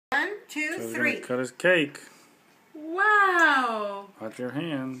2, So 3. cut his cake. Wow. Watch your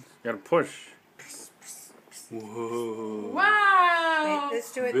hands. You gotta push. Whoa. Wow. Wait,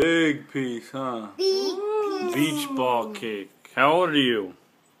 let's do it. Big piece, huh? Ooh. Beach ball cake. How old are you?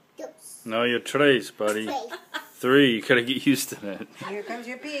 No, you're Trace, buddy. 3. You gotta get used to that. Here comes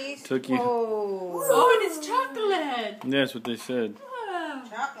your piece. Took you. Whoa. Oh, and it's chocolate. Yeah, that's what they said. Wow.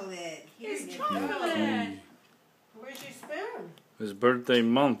 Chocolate. It's Here's chocolate. Where's your spoon? His birthday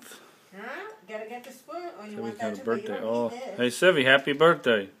month. Huh? Gotta get the spoon. Oh, you Sevi's want had that a too, but you birthday. don't Oh, need hey this. Sevi, happy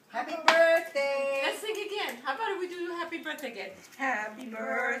birthday. Happy birthday. Let's sing again. How about we do happy birthday again? Happy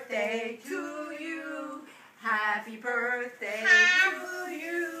birthday to you. Happy birthday to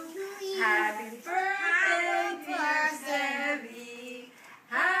you. Happy birthday, dear Sevi.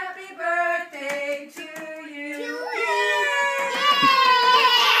 Happy birthday to you.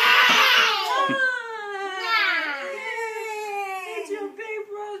 It's your big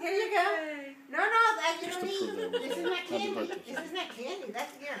birthday. Here you go. No, that you Just don't to prove need. that This is not Happy candy. birthday, This is not candy.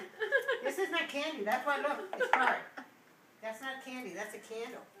 That's This is not candy. That's why look, it's hard. That's not candy. That's a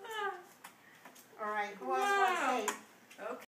candle. All right. Who else wants to say? Okay.